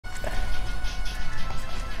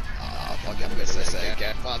Let's say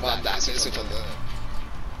again. Man, that's it for the.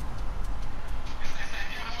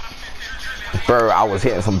 Bro, I was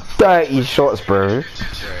hitting some dirty shots, bro. Like,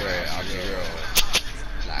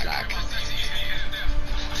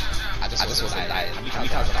 I just was like, how many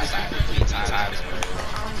times was I like 3 times, bro?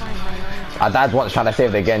 I died once trying to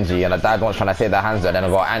save the Genji, and I died once trying to save the Hanzo, and then I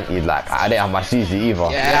got anti. Like, I didn't have my CC either.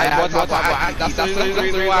 Yeah, that's the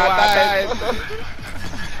reason why I died.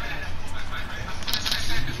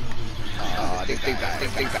 Oh, they think that.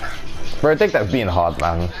 Bro, I think that's being hard,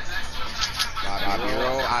 man.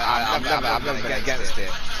 I'm never against it.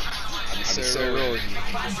 I'm so real.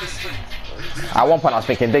 At one point, I was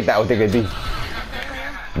thinking, dig that or dig a D.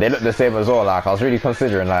 They look the same as well. Like, I was really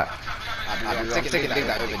considering that. I'm taking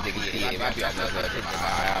that over dig D. It might be on the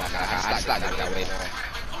I started that way.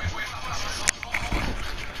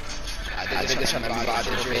 I did this one, but I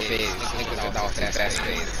did real phase. I think that was the best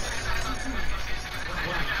phase.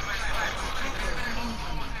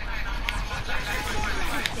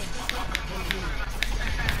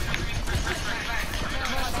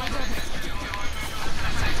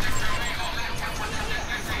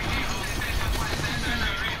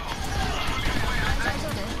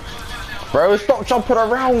 Bro, stop jumping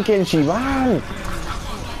around, Genji, man.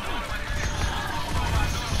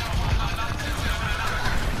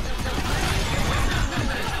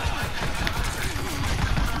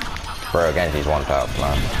 Bro, Genji's one tap,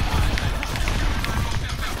 man.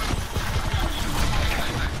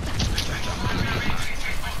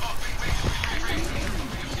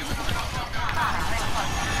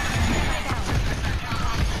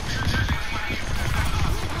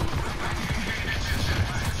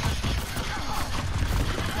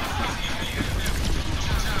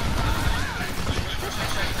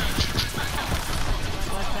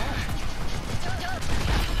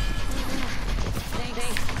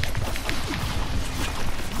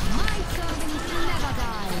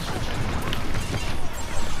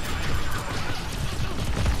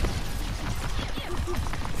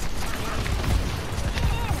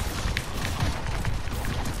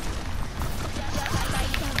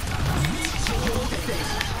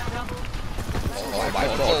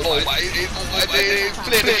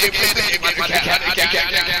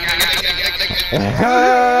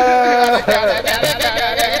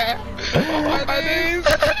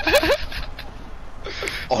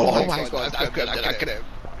 Oh my god, I couldn't.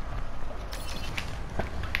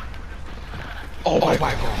 Oh my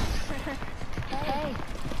god.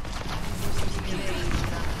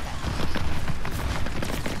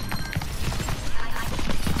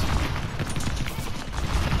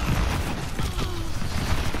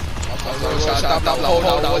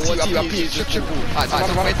 Hold on, triple.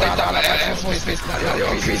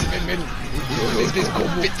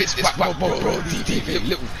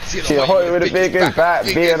 She a hoe with a biggest back,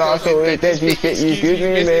 being also with Genji fit, you excuse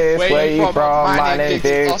me, miss. Where you from? My name's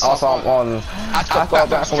Big, also I'm on. I got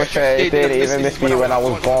back from a trade, didn't even miss me when I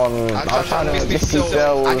was gone. I'm trying to miss these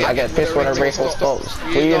cells, I get pissed when a race stops.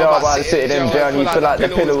 What you know about the city, them journey, feel like the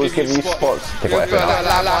pillows give you spots. Take away from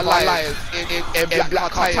liars in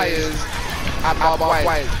black tires. I'm white.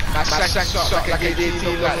 My shank shot like a DT,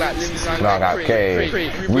 like okay.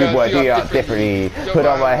 We were here differently. Put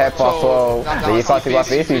on my headphones so that you can't see my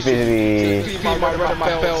face visually.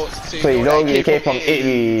 So you know you came from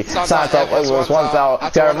Italy. Signs up, it was once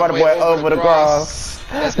out. Tell run boy over the grass.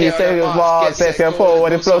 He said he was smart, says he'll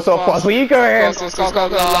forward and flow so fast. Where you going?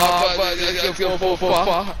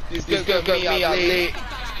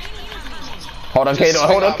 Hold on, Kano,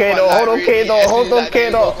 hold on, Kano, hold on, Kano, hold on,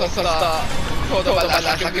 Kano. You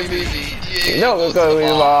know what's going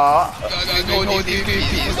on.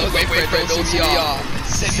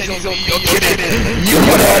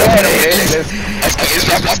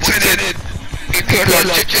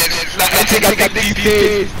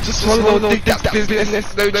 Just follow no that business,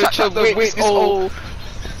 no chat, no wait, all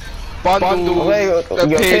bundle,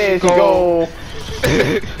 the page go.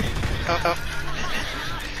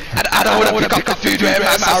 I don't want to pick up the food where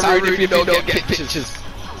I really don't get pictures.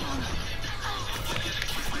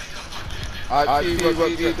 I do the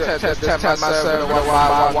 10 man server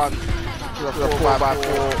 1 to the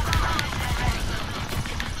 4x4.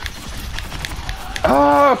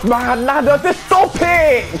 Oh man, Nada, just stop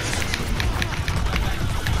it!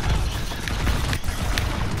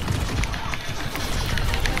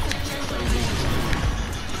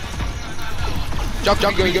 Jump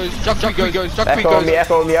goes. Echo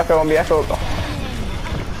on me.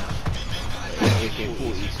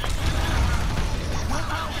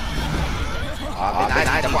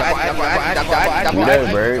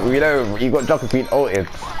 We know, you got Joker Queen ulted.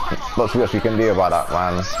 Lots of what we can do about that,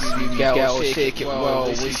 man. Shake it well,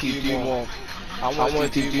 we see do more. I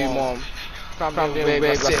want to do more. Come baby,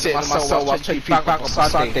 I'm sitting on my soul, watching back on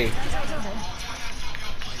Sunday.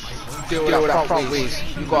 Deal with that front ways.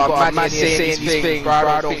 You got a man saying these things, bro,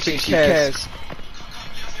 I don't think she cares.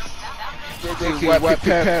 Work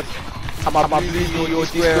prepared. I'm a blue, you're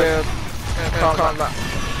square.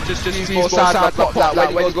 Just these more sides that pop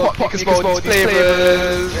like when you got pop, you can smell these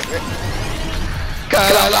flavors.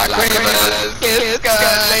 Color like flavors, kiss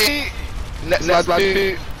girly. Next one,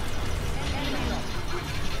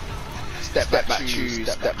 step back,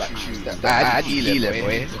 choose, step back, heal it,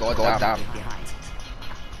 boy. God damn.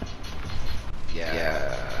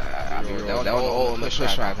 Yeah, they're all on the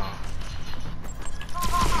push right now.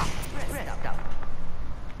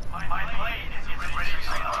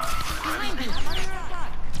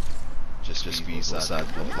 Just be sad.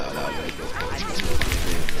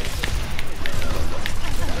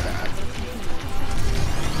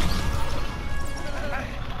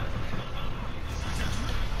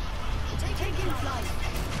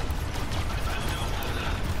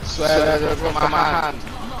 Swear from my hand.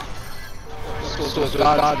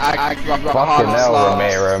 Fucking hell,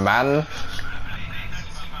 Romero, man.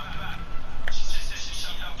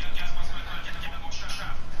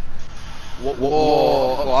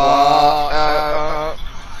 Whoa.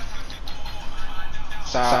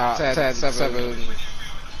 10, 7.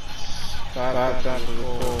 5, down to the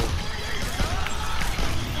 4.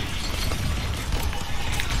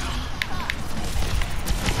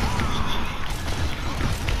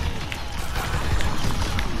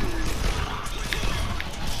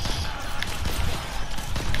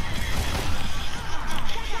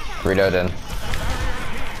 Reloading.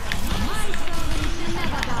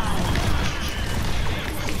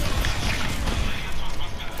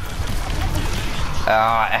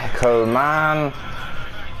 Ah, Echo, man.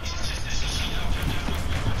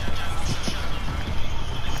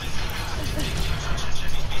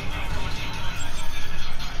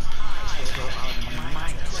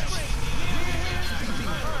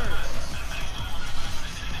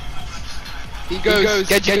 He goes.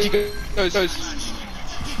 Genji goes.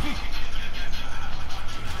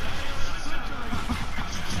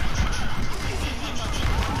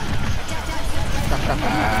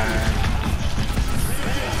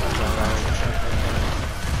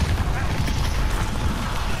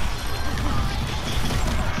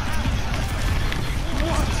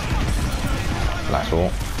 Nice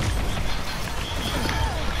all.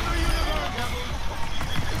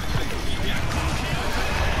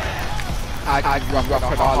 I'd rock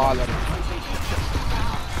on Harlem.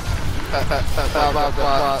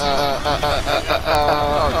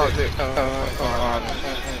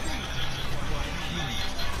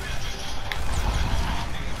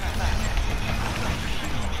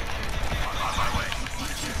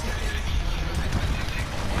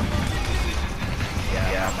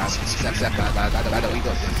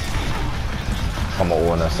 I'm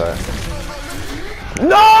all in a sec.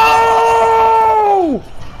 No!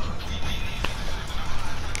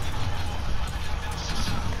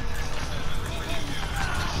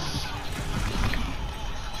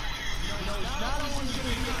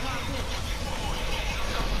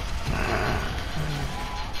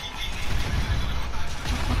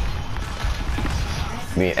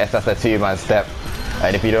 Me, it's just a two-man step.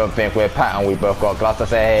 And if you don't think we're pattern, we both got glass to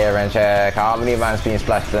say here and check. How many man's been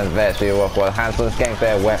splashed and vets? We work with hands on skanks,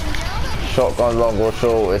 they're wet. Shotgun long or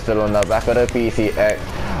short, it's still on the back of the PCX.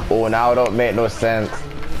 Oh, now it don't make no sense.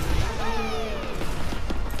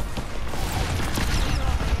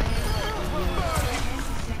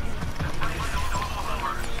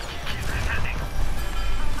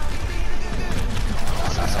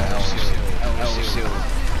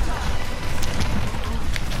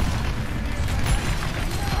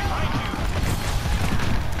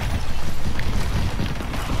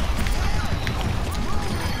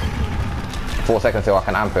 Four seconds till I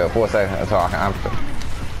can amp it. 4 seconds until I can amp it.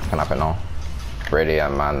 Can amp it now.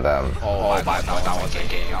 Brilliant, man. Oh my god, that was a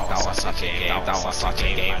game. That was such a game. That was such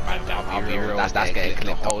a game. I'll be real. That's getting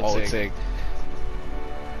clipped. The whole thing.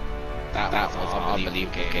 That was an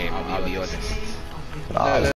unbelievable game. I'll be honest.